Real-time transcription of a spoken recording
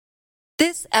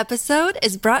This episode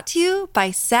is brought to you by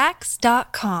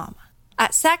Sax.com.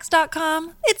 At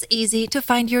Sax.com, it's easy to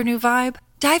find your new vibe.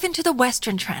 Dive into the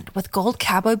Western trend with gold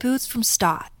cowboy boots from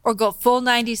Stott, or go full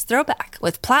 90s throwback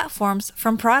with platforms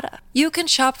from Prada. You can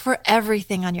shop for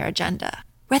everything on your agenda,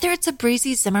 whether it's a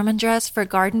breezy Zimmermann dress for a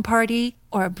garden party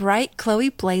or a bright Chloe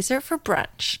blazer for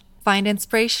brunch. Find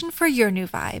inspiration for your new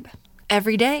vibe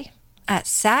every day at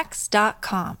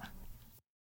Sax.com.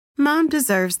 Mom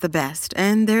deserves the best,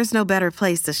 and there's no better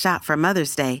place to shop for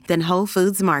Mother's Day than Whole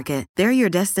Foods Market. They're your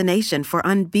destination for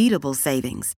unbeatable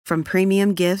savings, from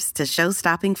premium gifts to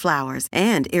show-stopping flowers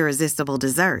and irresistible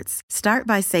desserts. Start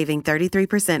by saving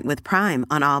 33% with Prime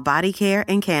on all body care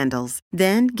and candles.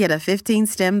 Then get a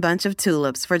 15-stem bunch of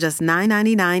tulips for just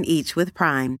 $9.99 each with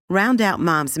Prime. Round out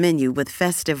Mom's menu with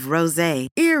festive rosé,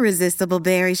 irresistible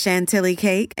berry chantilly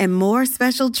cake, and more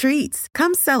special treats.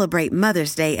 Come celebrate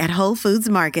Mother's Day at Whole Foods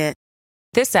Market.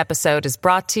 This episode is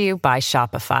brought to you by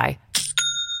Shopify.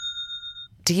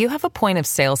 Do you have a point of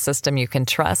sale system you can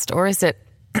trust, or is it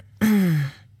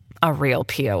a real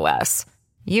POS?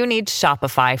 You need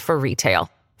Shopify for retail.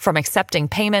 From accepting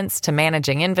payments to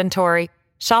managing inventory,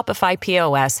 Shopify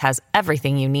POS has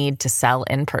everything you need to sell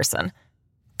in person.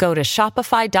 Go to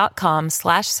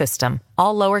shopify.com/system,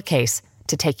 all lowercase,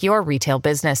 to take your retail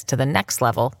business to the next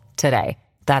level today.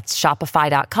 That's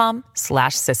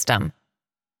shopify.com/system.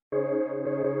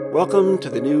 Welcome to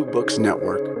the New Books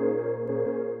Network.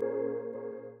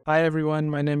 Hi everyone,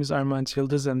 my name is Armand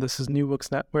Yildiz and this is New Books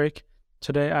Network.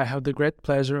 Today I have the great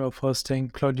pleasure of hosting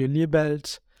Claudia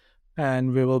Liebelt,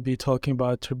 and we will be talking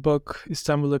about her book,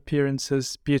 Istanbul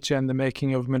Appearances, Beauty and the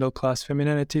Making of Middle-Class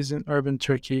Femininities in Urban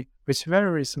Turkey, which very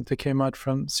recently came out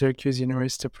from Syracuse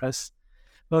University Press.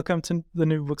 Welcome to the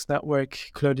New Books Network,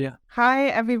 Claudia. Hi,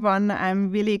 everyone.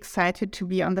 I'm really excited to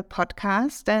be on the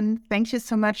podcast, and thank you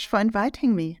so much for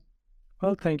inviting me.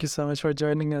 Well, thank you so much for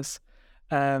joining us.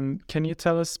 Can you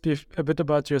tell us a bit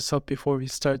about yourself before we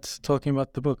start talking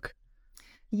about the book?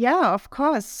 Yeah, of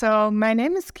course. So my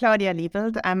name is Claudia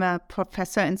Liebelt. I'm a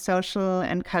professor in social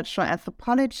and cultural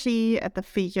anthropology at the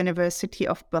Free University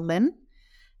of Berlin.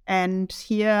 And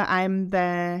here I'm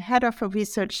the head of a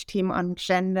research team on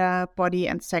gender, body,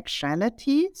 and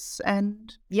sexualities.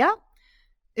 And yeah,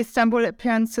 Istanbul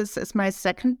Appearances is my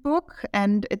second book,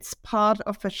 and it's part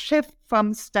of a shift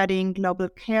from studying global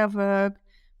care work,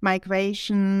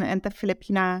 migration, and the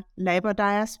Filipina labor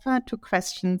diaspora to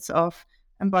questions of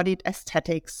embodied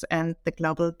aesthetics and the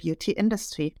global beauty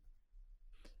industry.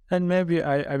 And maybe,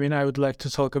 I would like to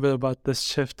talk a bit about this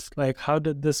shift. Like, how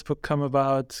did this book come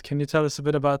about? Can you tell us a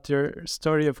bit about your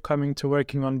story of coming to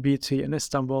working on beauty in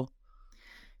Istanbul?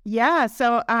 Yeah,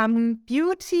 so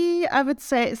beauty, I would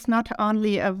say, is not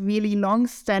only a really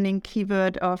long-standing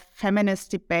keyword of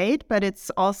feminist debate, but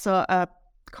it's also a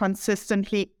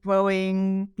consistently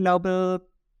growing global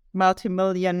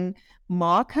multi-million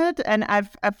market. And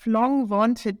I've long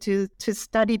wanted to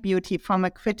study beauty from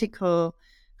a critical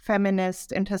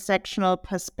feminist intersectional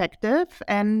perspective.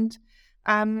 And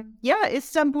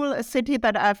Istanbul, a city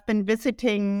that I've been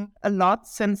visiting a lot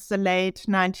since the late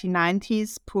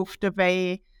 1990s, proved a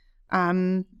very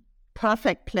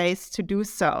perfect place to do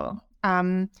so.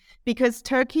 Because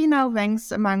Turkey now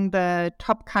ranks among the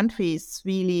top countries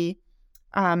really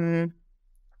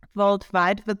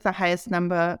worldwide with the highest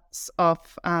numbers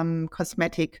of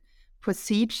cosmetic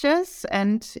procedures.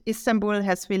 And Istanbul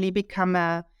has really become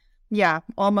a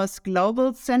almost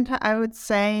global center, I would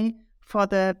say, for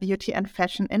the beauty and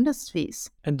fashion industries.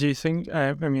 And do you think,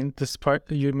 this part,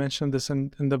 you mentioned this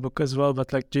in the book as well,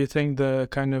 but do you think the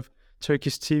kind of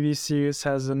Turkish TV series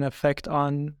has an effect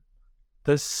on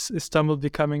this Istanbul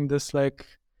becoming this very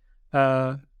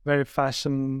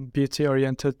fashion,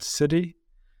 beauty-oriented city?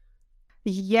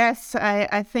 Yes,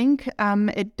 I think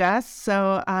it does.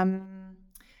 So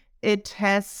it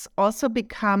has also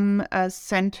become a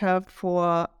center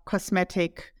for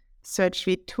cosmetic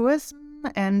surgery tourism,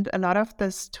 and a lot of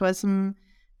this tourism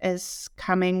is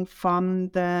coming from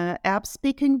the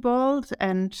Arab-speaking world,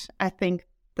 and I think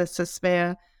this is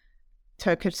where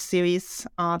Turkish series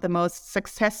are the most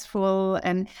successful.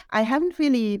 And I haven't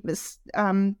really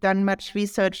done much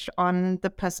research on the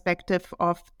perspective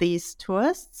of these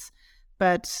tourists,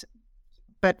 but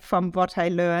from what I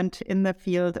learned in the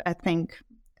field, I think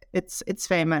it's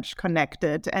very much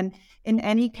connected. And in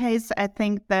any case, I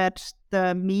think that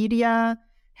the media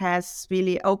has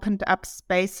really opened up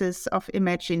spaces of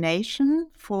imagination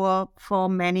for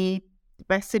many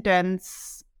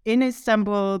residents in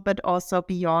Istanbul, but also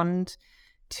beyond,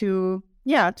 to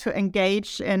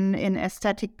engage in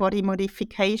aesthetic body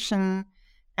modification.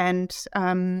 And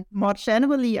more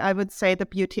generally, I would say the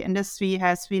beauty industry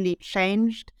has really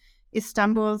changed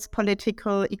Istanbul's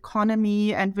political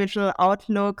economy and visual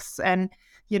outlooks. And,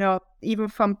 even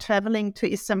from traveling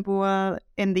to Istanbul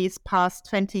in these past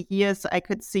 20 years, I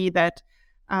could see that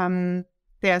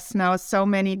there's now so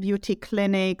many beauty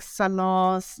clinics,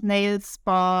 salons, nail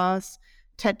spas,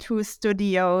 tattoo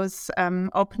studios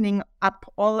opening up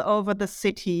all over the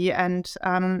city. And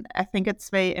I think it's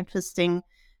very interesting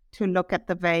to look at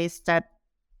the ways that,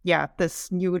 this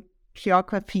new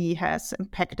geography has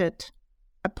impacted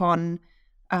upon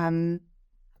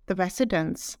the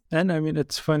residents. And I mean,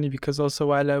 it's funny because also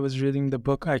while I was reading the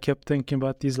book, I kept thinking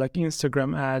about these like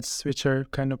Instagram ads, which are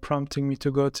kind of prompting me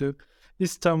to go to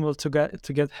Istanbul to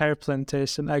get hair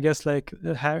plantation. I guess like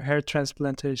hair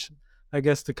transplantation. I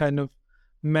guess the kind of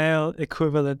male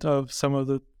equivalent of some of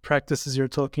the practices you're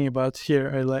talking about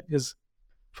here is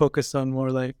focused on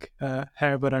more like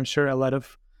hair, but I'm sure a lot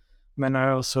of men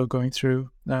are also going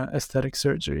through aesthetic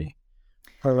surgery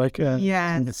or like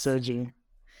surgery.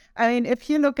 I mean, if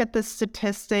you look at the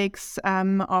statistics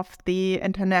of the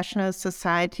International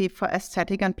Society for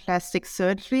Aesthetic and Plastic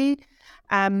Surgery,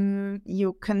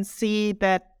 you can see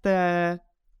that the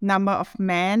number of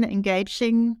men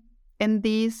engaging in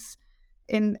these,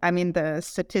 the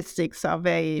statistics are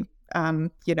very,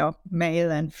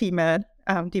 male and female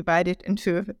divided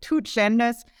into two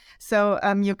genders. So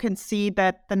you can see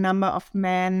that the number of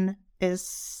men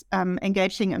is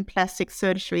engaging in plastic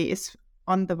surgery is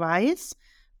on the rise,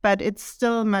 but it's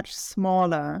still much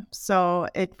smaller. So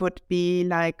it would be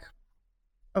like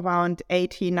around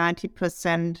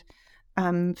 80-90%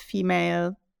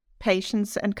 female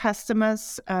patients and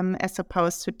customers, as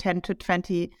opposed to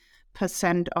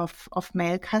 10-20% of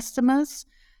male customers.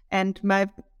 And my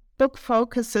book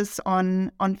focuses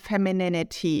on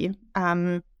femininity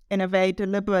in a very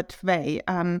deliberate way,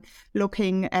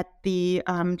 looking at the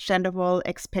gender role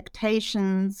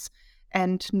expectations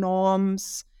and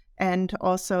norms, and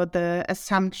also the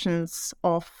assumptions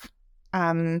of,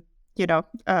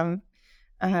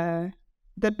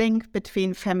 the link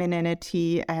between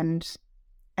femininity and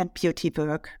beauty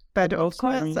work. But of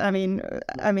course,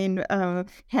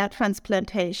 hair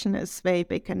transplantation is very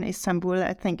big in Istanbul.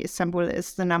 I think Istanbul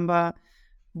is the number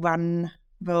one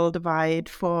worldwide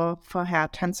for hair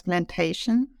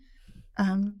transplantation.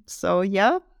 And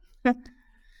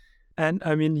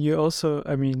I mean, you also,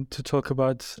 to talk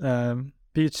about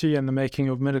beauty and the making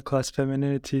of middle-class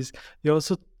femininities, you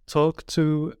also talk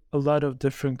to a lot of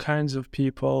different kinds of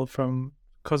people, from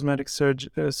cosmetic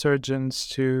surgeons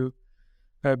to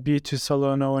beauty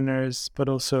salon owners, but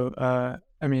also,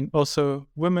 also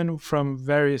women from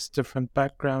various different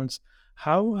backgrounds.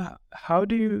 How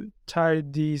do you tie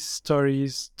these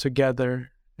stories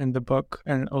together in the book?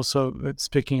 And also,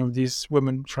 speaking of these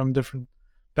women from different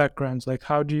backgrounds, like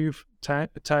how do you tie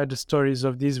the stories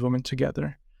of these women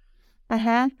together?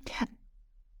 Yeah,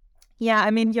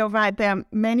 you're right. There are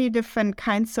many different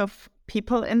kinds of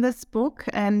people in this book,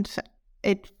 and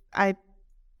I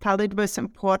felt it was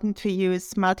important to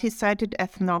use multi-sided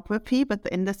ethnography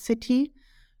within the city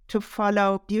to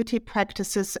follow beauty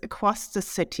practices across the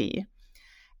city.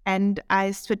 And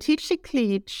I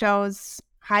strategically chose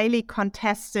highly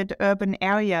contested urban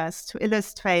areas to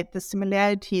illustrate the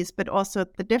similarities, but also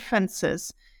the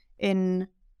differences in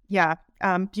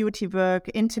beauty work,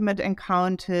 intimate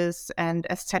encounters, and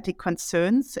aesthetic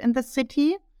concerns in the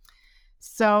city.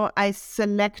 So I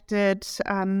selected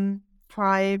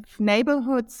 5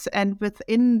 neighborhoods, and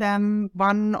within them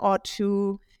 1 or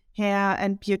 2 hair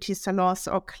and beauty salons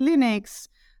or clinics,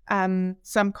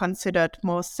 some considered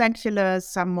more secular,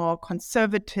 some more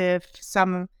conservative,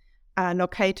 some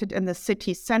located in the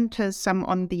city center, some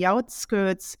on the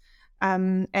outskirts,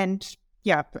 and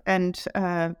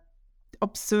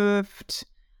observed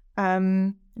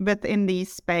within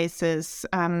these spaces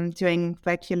during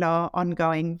regular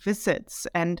ongoing visits.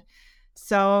 And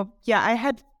so, I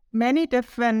had many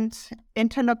different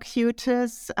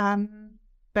interlocutors,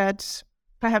 but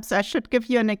perhaps I should give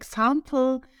you an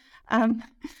example.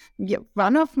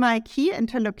 One of my key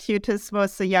interlocutors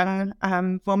was a young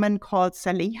woman called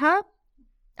Saliha.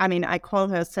 I call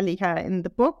her Saliha in the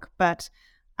book, but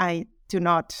I do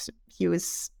not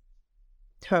use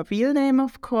her real name,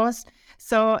 of course.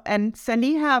 So, and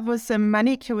Saliha was a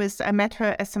manicurist. I met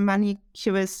her as a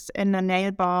manicurist in a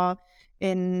nail bar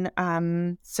in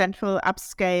central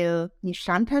upscale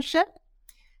Nişantaşı.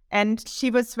 And she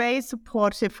was very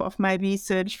supportive of my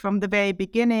research from the very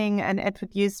beginning, and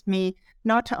introduced me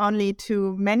not only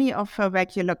to many of her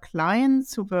regular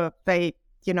clients who were very,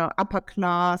 upper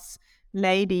class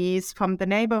ladies from the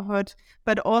neighborhood,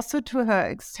 but also to her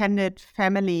extended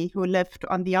family who lived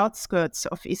on the outskirts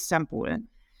of Istanbul.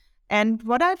 And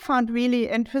what I found really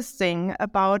interesting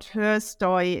about her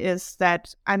story is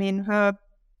that, her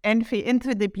entry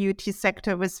into the beauty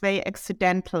sector was very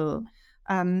accidental.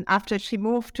 After she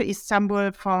moved to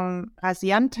Istanbul from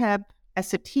Gaziantep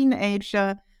as a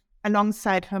teenager,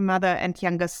 alongside her mother and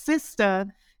younger sister,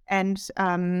 and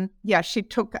she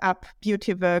took up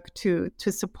beauty work to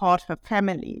support her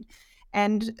family.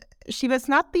 And she was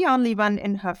not the only one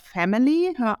in her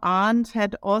family. Her aunt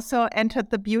had also entered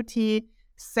the beauty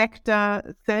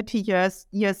sector 30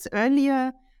 years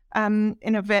earlier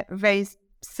in a very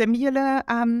similar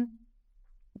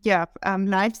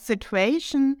life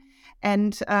situation.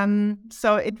 And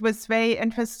so it was very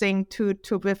interesting to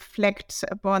reflect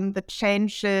upon the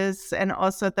changes and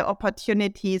also the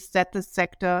opportunities that the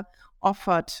sector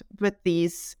offered with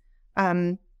these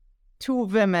two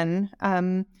women,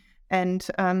 and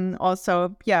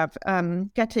also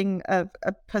getting a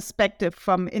perspective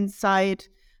from inside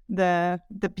the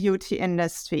beauty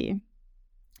industry.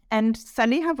 And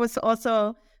Saliha was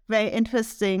also very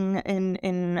interesting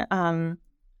in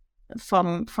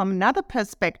from another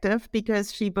perspective,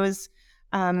 because she was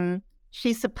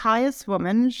she's a pious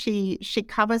woman. She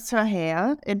covers her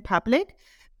hair in public,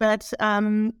 but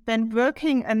when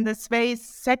working in this very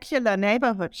secular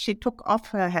neighborhood, she took off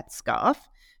her headscarf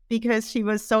because she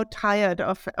was so tired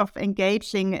of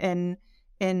engaging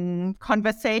in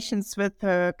conversations with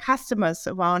her customers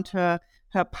around her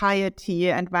piety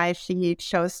and why she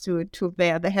chose to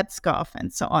wear the headscarf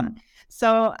and so on.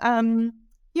 So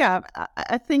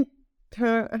I think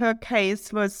her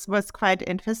case was quite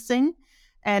interesting.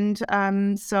 And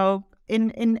so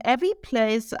in every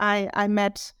place I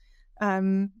met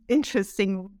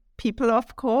interesting people,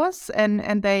 of course,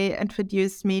 and they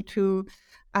introduced me to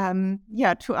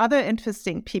other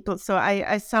interesting people. So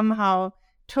I somehow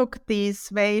took these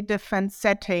very different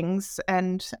settings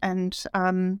and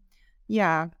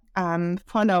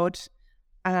followed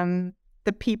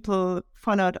the people,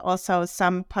 followed also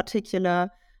some particular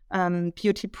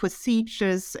beauty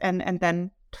procedures, and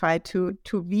then try to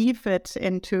weave it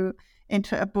into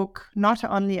a book, not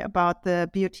only about the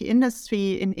beauty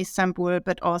industry in Istanbul,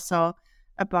 but also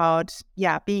about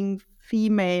being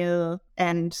female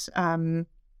and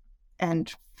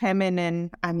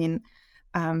feminine.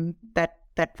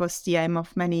 That was the aim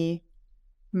of many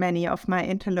of my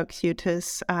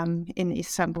interlocutors in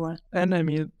Istanbul.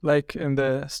 And like in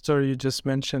the story you just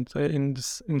mentioned, in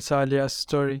Salia's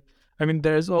story,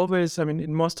 there's always,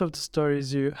 in most of the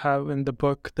stories you have in the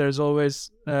book, there's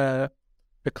always a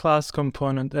class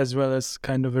component as well as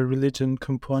kind of a religion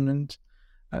component,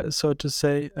 so to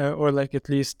say, or like at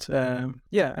least,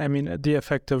 the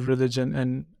effect of religion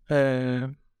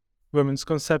and women's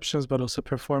conceptions, but also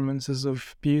performances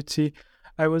of beauty.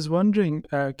 I was wondering,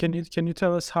 can you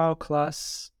tell us how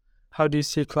do you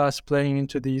see class playing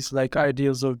into these like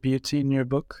ideals of beauty in your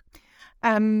book?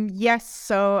 Yes.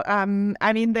 So,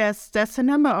 there's a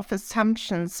number of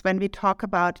assumptions when we talk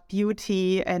about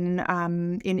beauty in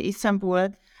Istanbul.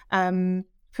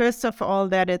 First of all,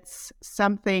 that it's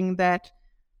something that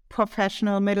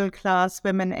professional middle-class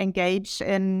women engage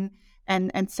in,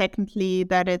 and secondly,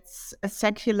 that it's a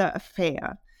secular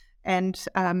affair. And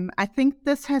I think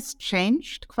this has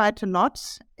changed quite a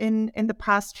lot in the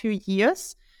past few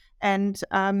years, and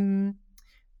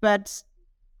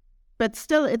but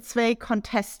still it's very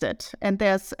contested, and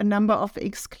there's a number of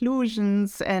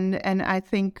exclusions, and I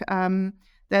think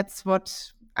that's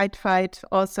what I tried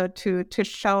also to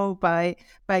show by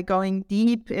going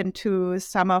deep into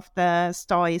some of the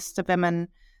stories the women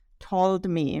told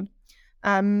me.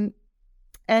 And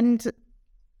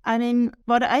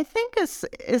what I think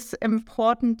is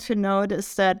important to note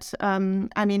is that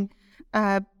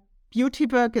beauty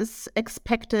work is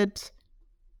expected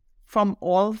from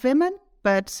all women,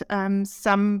 but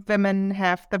some women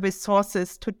have the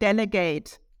resources to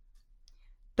delegate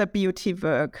the beauty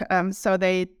work. So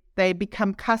they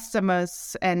become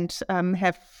customers and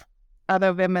have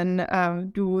other women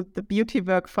do the beauty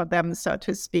work for them, so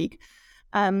to speak.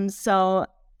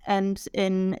 And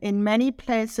in many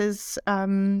places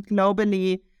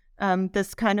globally,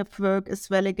 this kind of work is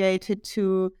relegated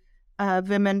to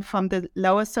women from the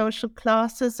lower social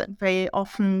classes, and very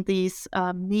often these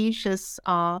niches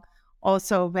are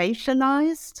also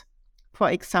racialized. For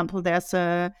example, there's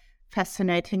a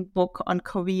fascinating book on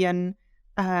Korean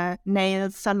nail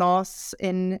salons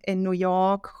in New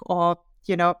York, or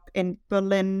in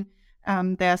Berlin.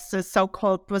 There's the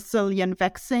so-called Brazilian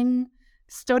waxing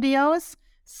studios.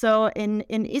 So in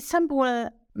Istanbul,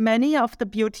 many of the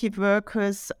beauty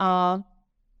workers are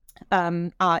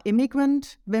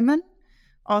immigrant women,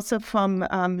 also from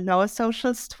lower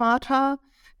social strata,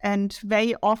 and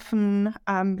very often,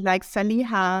 like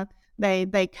Saliha,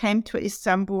 they came to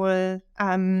Istanbul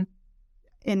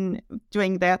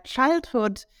during their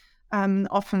childhood,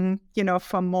 often,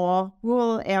 from more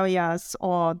rural areas,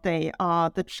 or they are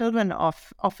the children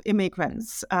of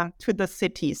immigrants to the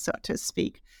city, so to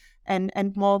speak.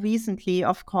 And more recently,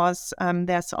 of course,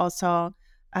 there's also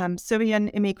Syrian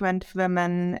immigrant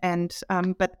women, and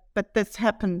but this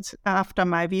happened after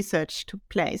my research took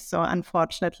place. So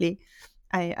unfortunately,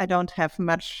 I don't have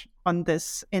much on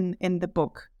this in the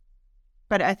book.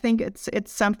 But I think it's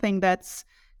something that's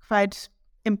quite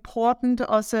important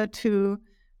also to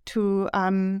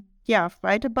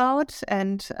write about,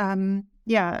 and and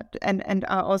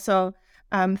I also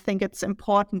think it's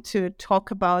important to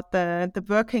talk about the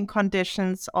working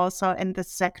conditions also in the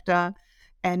sector,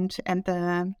 and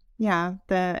the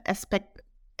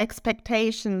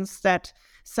expectations that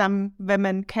some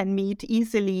women can meet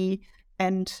easily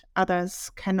and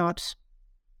others cannot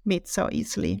meet so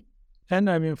easily. And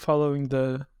I mean, following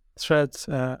the threads,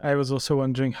 I was also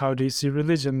wondering, how do you see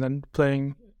religion then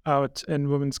playing out in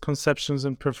women's conceptions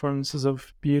and performances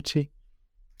of beauty?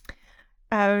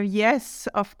 Yes,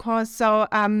 of course. So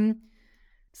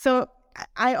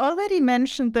I already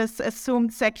mentioned this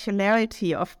assumed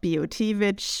secularity of beauty,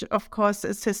 which of course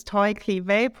is historically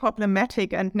very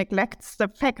problematic and neglects the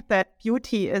fact that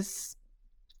beauty is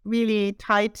really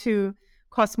tied to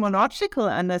cosmological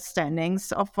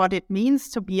understandings of what it means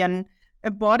to be an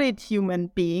embodied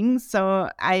human being. So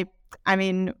I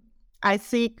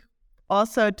seek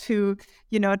also to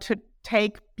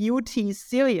take beauty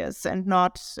serious and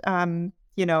not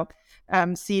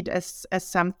see it as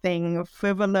something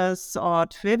frivolous or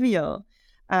trivial.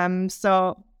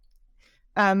 But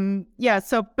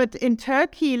in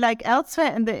Turkey, like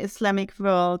elsewhere in the Islamic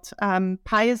world,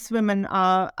 pious women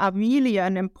are really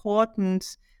an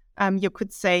important, you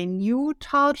could say, new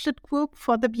target group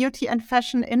for the beauty and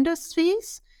fashion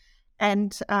industries.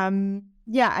 And I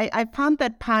found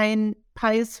that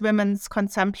pious women's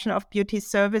consumption of beauty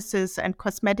services and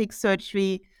cosmetic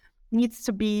surgery needs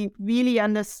to be really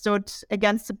understood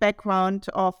against the background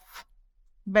of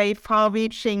very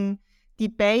far-reaching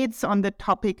debates on the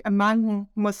topic among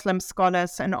Muslim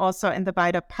scholars and also in the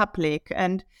wider public.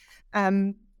 And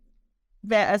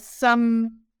whereas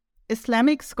some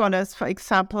Islamic scholars, for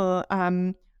example,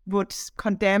 would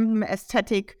condemn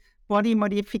aesthetic body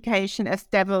modification as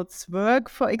devil's work,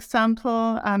 for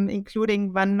example,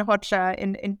 including one Hoxha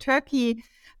in Turkey,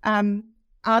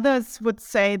 others would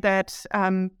say that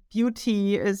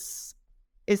beauty is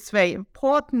very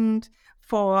important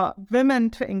for women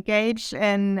to engage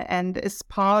in and is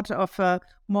part of a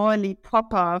morally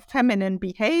proper feminine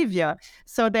behavior.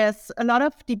 So there's a lot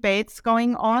of debates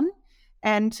going on,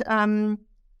 and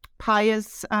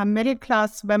pious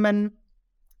middle-class women,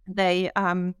 they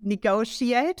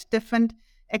negotiate different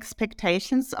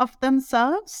expectations of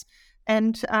themselves.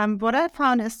 And what I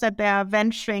found is that they are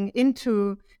venturing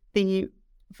into the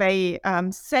very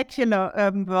secular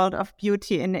urban world of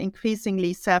beauty in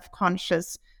increasingly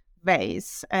self-conscious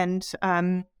ways. And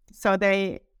so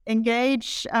they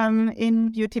engage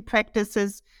in beauty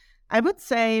practices, I would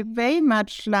say, very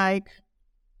much like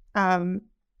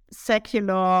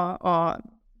secular or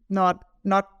not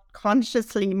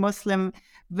consciously Muslim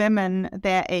women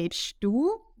their age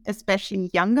do, especially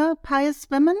younger pious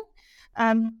women.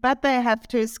 But they have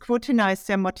to scrutinize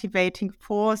their motivating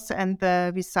force and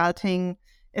the resulting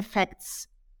effects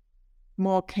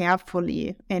more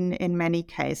carefully in many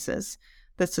cases.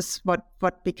 This is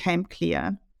what became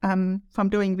clear from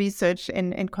doing research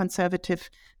in conservative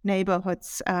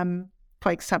neighborhoods,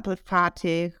 for example,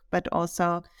 Fatih, but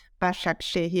also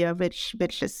Başakşehir,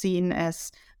 which is seen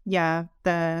as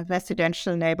the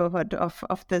residential neighborhood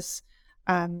of this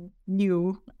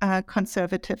new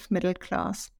conservative middle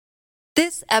class.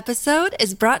 This episode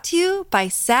is brought to you by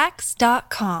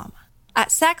Saks.com. At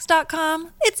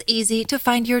Saks.com, it's easy to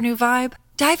find your new vibe.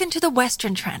 Dive into the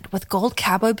Western trend with gold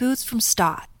cowboy boots from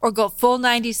Stott, or go full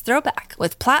 90s throwback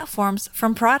with platforms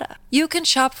from Prada. You can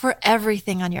shop for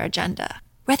everything on your agenda,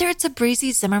 whether it's a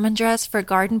breezy Zimmermann dress for a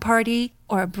garden party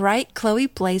or a bright Chloe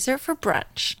blazer for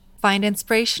brunch. Find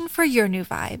inspiration for your new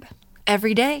vibe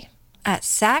every day at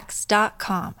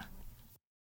Saks.com.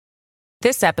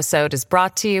 This episode is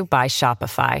brought to you by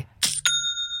Shopify.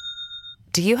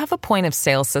 Do you have a point of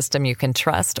sale system you can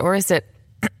trust, or is it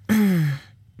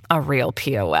a real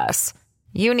POS?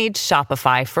 You need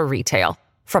Shopify for retail.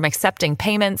 From accepting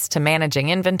payments to managing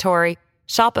inventory,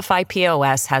 Shopify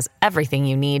POS has everything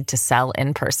you need to sell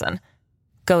in person.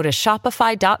 Go to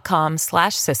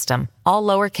shopify.com/system, all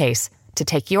lowercase, to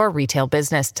take your retail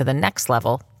business to the next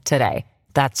level today.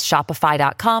 That's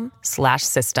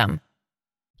shopify.com/system.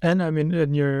 And I mean,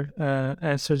 in your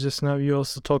answer just now, you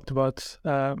also talked about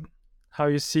how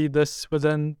you see this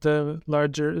within the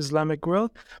larger Islamic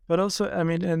world, but also, I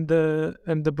mean, in the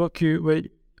book,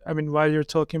 while you're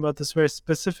talking about this very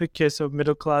specific case of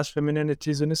middle class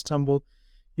femininities in Istanbul,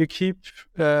 you keep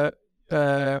a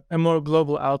more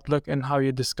global outlook in how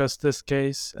you discuss this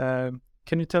case.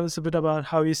 Can you tell us a bit about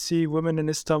how you see women in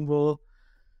Istanbul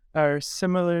are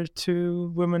similar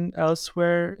to women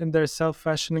elsewhere in their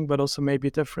self-fashioning, but also maybe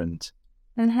different?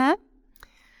 Mm-hmm.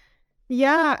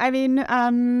 Yeah, I mean,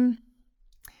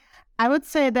 I would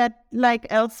say that like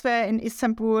elsewhere in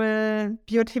Istanbul,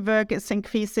 beauty work is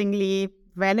increasingly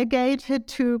relegated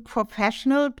to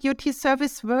professional beauty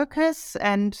service workers.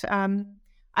 And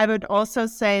I would also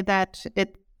say that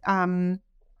it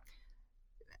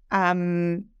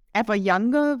ever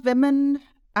younger women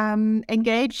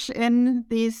engage in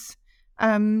these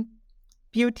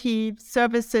beauty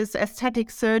services, aesthetic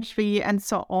surgery, and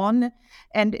so on.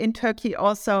 And in Turkey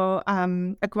also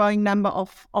a growing number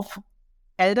of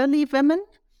elderly women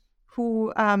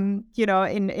who,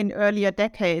 in earlier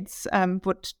decades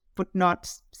would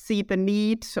not see the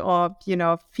need or,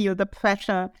 feel the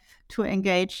pressure to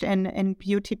engage in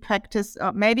beauty practice,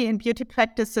 or maybe in beauty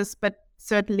practices, but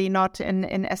certainly not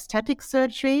in aesthetic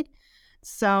surgery.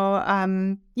 So, I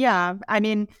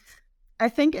mean, I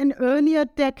think in earlier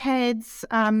decades,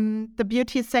 the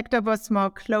beauty sector was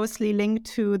more closely linked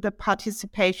to the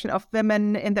participation of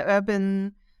women in the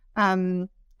urban, in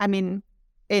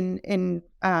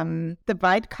the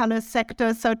white-collar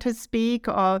sector, so to speak,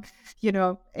 or,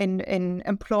 in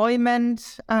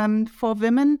employment for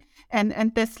women.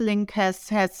 And this link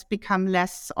has become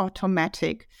less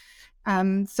automatic.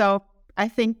 So I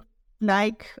think,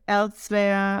 like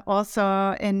elsewhere,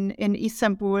 also in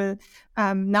Istanbul,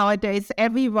 nowadays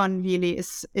everyone really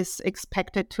is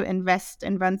expected to invest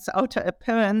in one's outer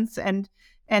appearance and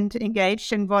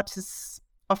engage in what is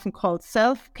often called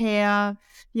self-care,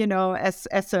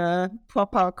 as a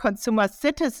proper consumer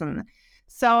citizen.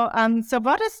 So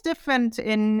what is different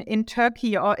in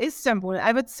Turkey or Istanbul?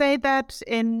 I would say that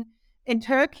in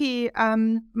Turkey,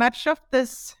 much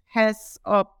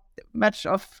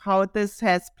of how this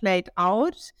has played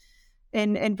out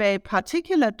in very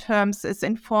particular terms is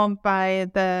informed by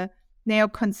the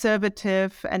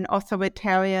neoconservative and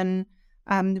authoritarian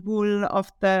rule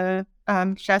of the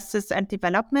Justice and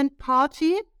Development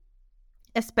Party,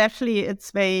 especially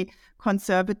its very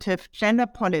conservative gender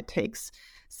politics.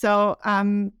 So,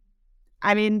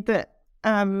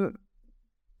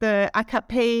 the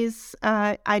AKP's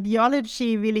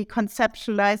ideology really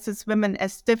conceptualizes women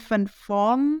as different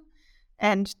from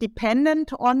and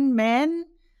dependent on men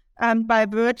by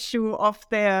virtue of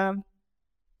their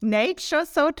nature,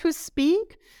 so to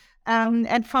speak.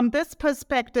 And from this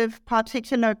perspective,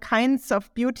 particular kinds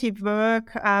of beauty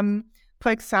work,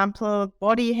 for example,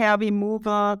 body hair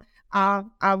removal, are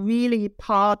really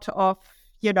part of,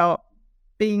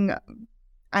 being,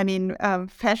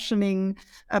 fashioning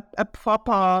a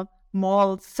proper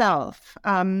male self.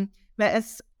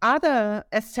 Whereas other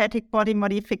aesthetic body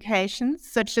modifications,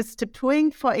 such as tattooing,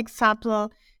 for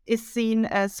example, is seen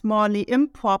as morally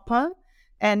improper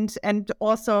and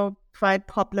also quite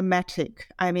problematic.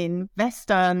 I mean,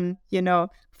 Western,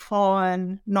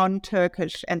 foreign,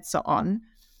 non-Turkish, and so on.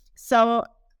 So,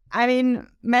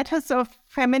 matters of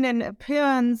feminine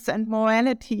appearance and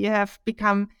morality have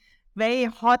become very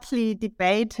hotly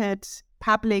debated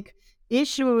public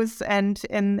issues, and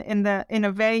in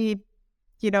a very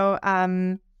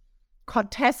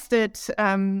contested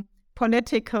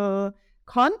political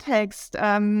context,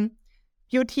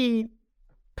 beauty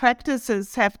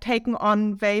practices have taken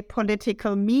on very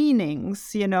political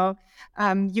meanings,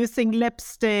 using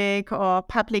lipstick or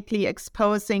publicly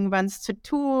exposing one's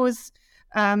tattoos.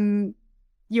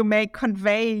 You may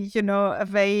convey, a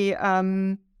very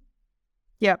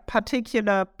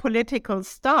particular political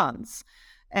stance,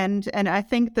 and I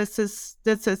think this is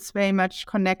very much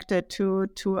connected to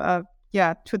the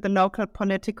local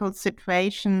political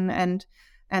situation, and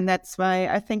that's why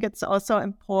I think it's also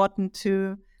important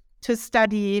to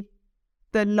study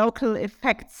the local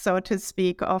effects, so to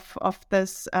speak, of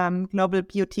this global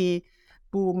beauty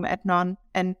boom,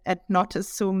 and not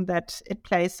assume that it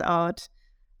plays out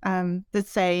the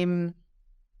same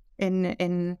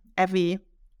in every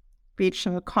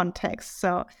regional context.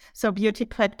 So beauty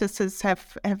practices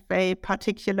have very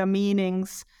particular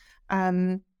meanings,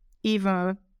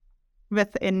 even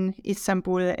within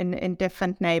Istanbul in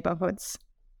different neighborhoods.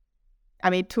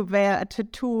 To wear a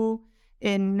tattoo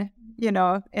in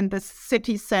the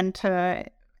city center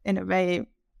in a very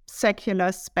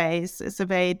secular space is a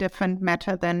very different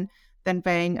matter than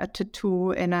wearing a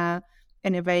tattoo in a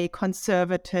very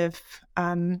conservative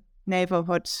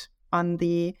neighborhood on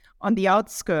the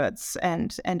outskirts.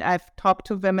 And I've talked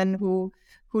to women who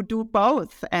do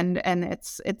both, and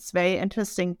it's very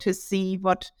interesting to see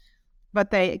what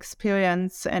they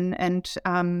experience and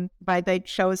why they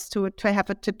chose to have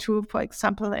a tattoo, for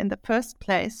example, in the first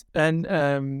place. And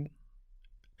I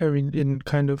mean, in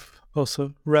kind of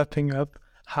also wrapping up,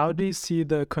 how do you see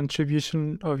the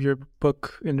contribution of your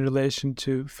book in relation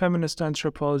to feminist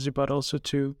anthropology, but also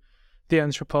to the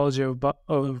anthropology of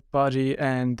body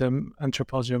and the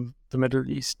anthropology of the Middle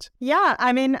East? Yeah,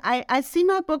 I mean, I see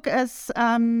my book as,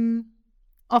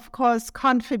 of course,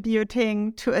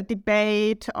 contributing to a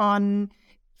debate on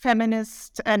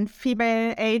feminist and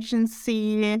female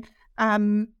agency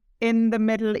in the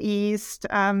Middle East,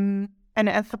 and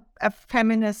a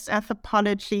feminist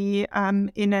anthropology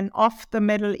in and of the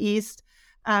Middle East.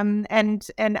 And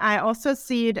I also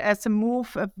see it as a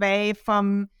move away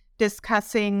from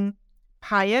discussing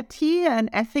piety and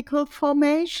ethical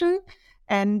formation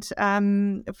and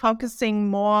focusing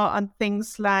more on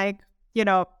things like,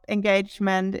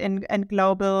 engagement in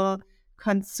global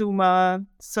consumer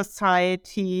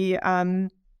society,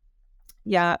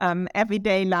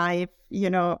 everyday life,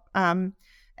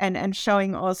 and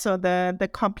showing also the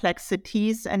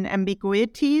complexities and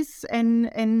ambiguities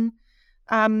in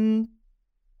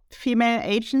female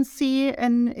agency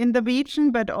in the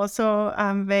region, but also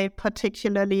very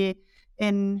particularly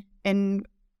in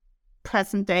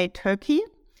present day Turkey.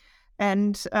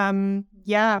 And I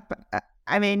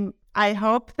mean, I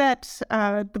hope that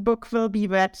the book will be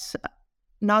read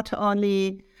not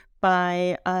only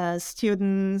by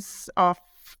students of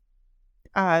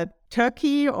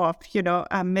Turkey or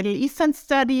Middle Eastern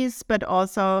studies, but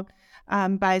also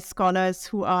by scholars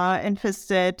who are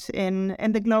interested in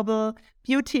the global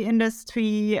beauty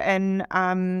industry and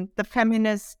the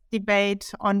feminist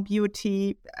debate on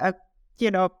beauty,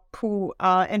 who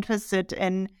are interested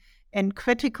in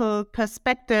critical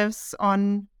perspectives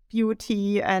on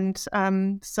beauty. And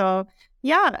and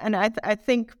I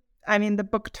think, I mean, the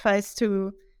book tries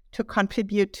to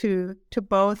contribute to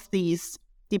both these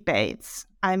debates.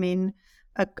 I mean,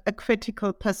 a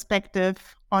critical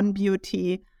perspective on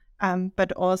beauty,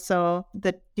 but also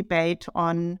the debate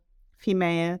on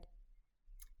female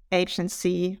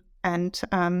agency and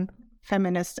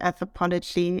feminist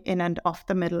anthropology in and of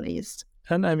the Middle East.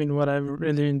 And I mean, what I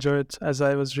really enjoyed as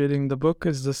I was reading the book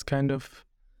is this kind of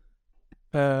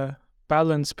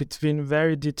balance between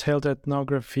very detailed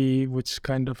ethnography, which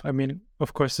kind of, I mean,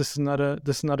 of course, this is not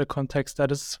a context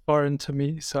that is foreign to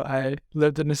me. So I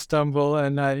lived in Istanbul,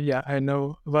 and I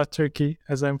know about Turkey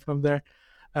as I'm from there,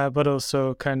 but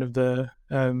also kind of the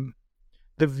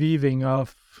weaving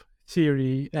of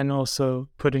theory and also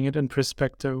putting it in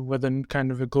perspective within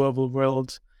kind of a global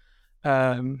world.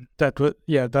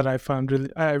 That I found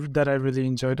that I really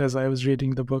enjoyed as I was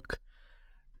reading the book.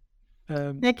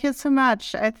 Thank you so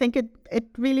much. I think it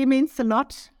really means a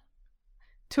lot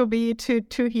to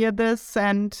hear this,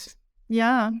 and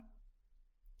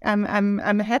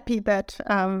I'm happy that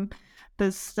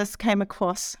this came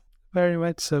across. Very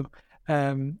much so.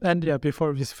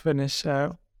 Before we finish,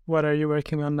 what are you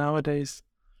working on nowadays?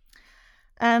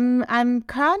 I'm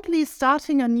currently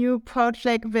starting a new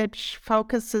project which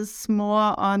focuses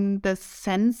more on the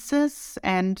senses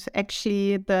and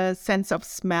actually the sense of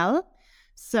smell.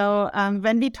 So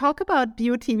when we talk about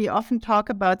beauty, we often talk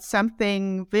about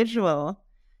something visual.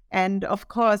 And of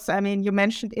course, I mean, you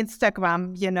mentioned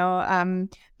Instagram,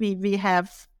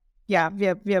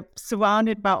 we're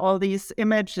surrounded by all these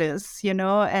images,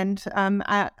 and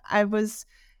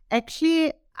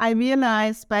I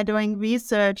realized by doing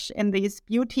research in these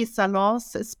beauty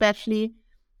salons, especially,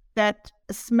 that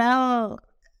smell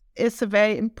is a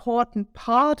very important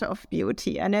part of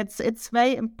beauty. And it's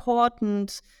very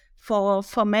important for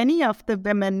many of the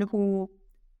women who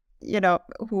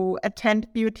attend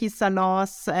beauty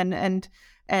salons and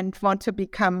want to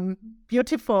become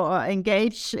beautiful or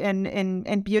engage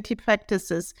in beauty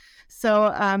practices.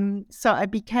 So I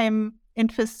became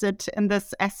interested in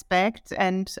this aspect,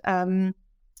 and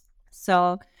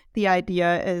so the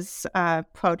idea is a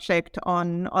project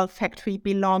on olfactory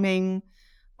belonging,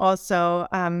 also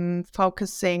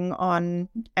focusing on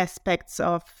aspects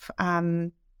of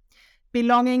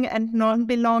belonging and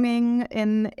non-belonging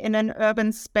in an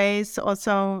urban space,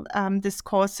 also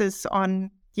discourses on,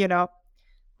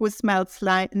 who smells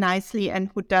nicely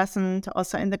and who doesn't,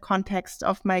 also in the context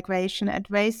of migration and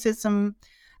racism,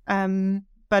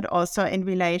 but also in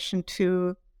relation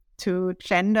to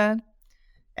gender.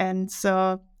 And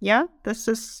so yeah, this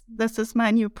is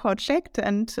my new project,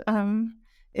 and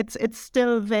it's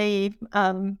still very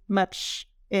much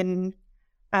in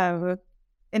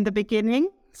the beginning.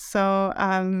 So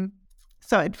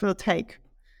it will take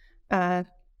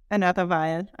another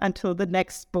while until the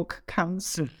next book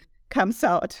comes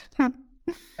out.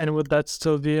 And would that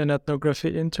still be an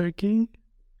ethnography in Turkey?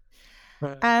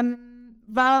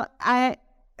 Well, I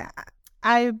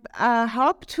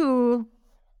hope to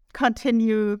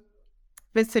continue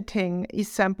visiting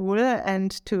Istanbul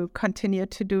and to continue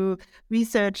to do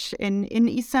research in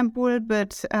Istanbul.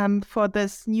 But for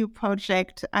this new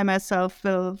project, I myself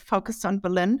will focus on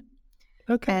Berlin.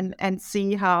 Okay. And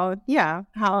see how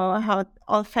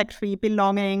olfactory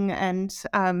belonging and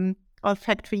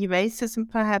olfactory racism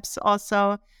perhaps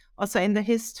also in the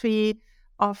history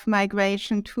of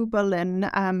migration to Berlin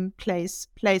plays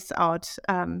out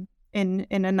in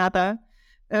another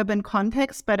urban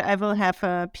context. But I will have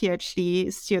a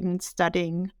PhD student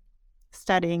studying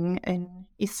in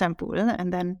Istanbul,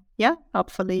 and then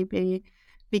hopefully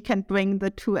we can bring the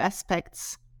two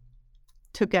aspects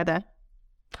together.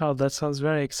 Oh, that sounds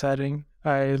very exciting.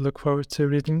 I look forward to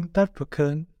reading that book,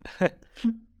 Helen.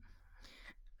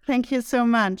 Thank you so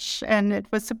much. And it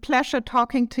was a pleasure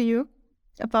talking to you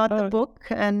about the book.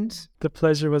 And the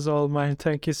pleasure was all mine.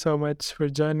 Thank you so much for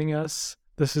joining us.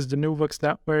 This is the New Books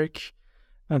Network.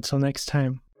 Until next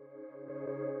time.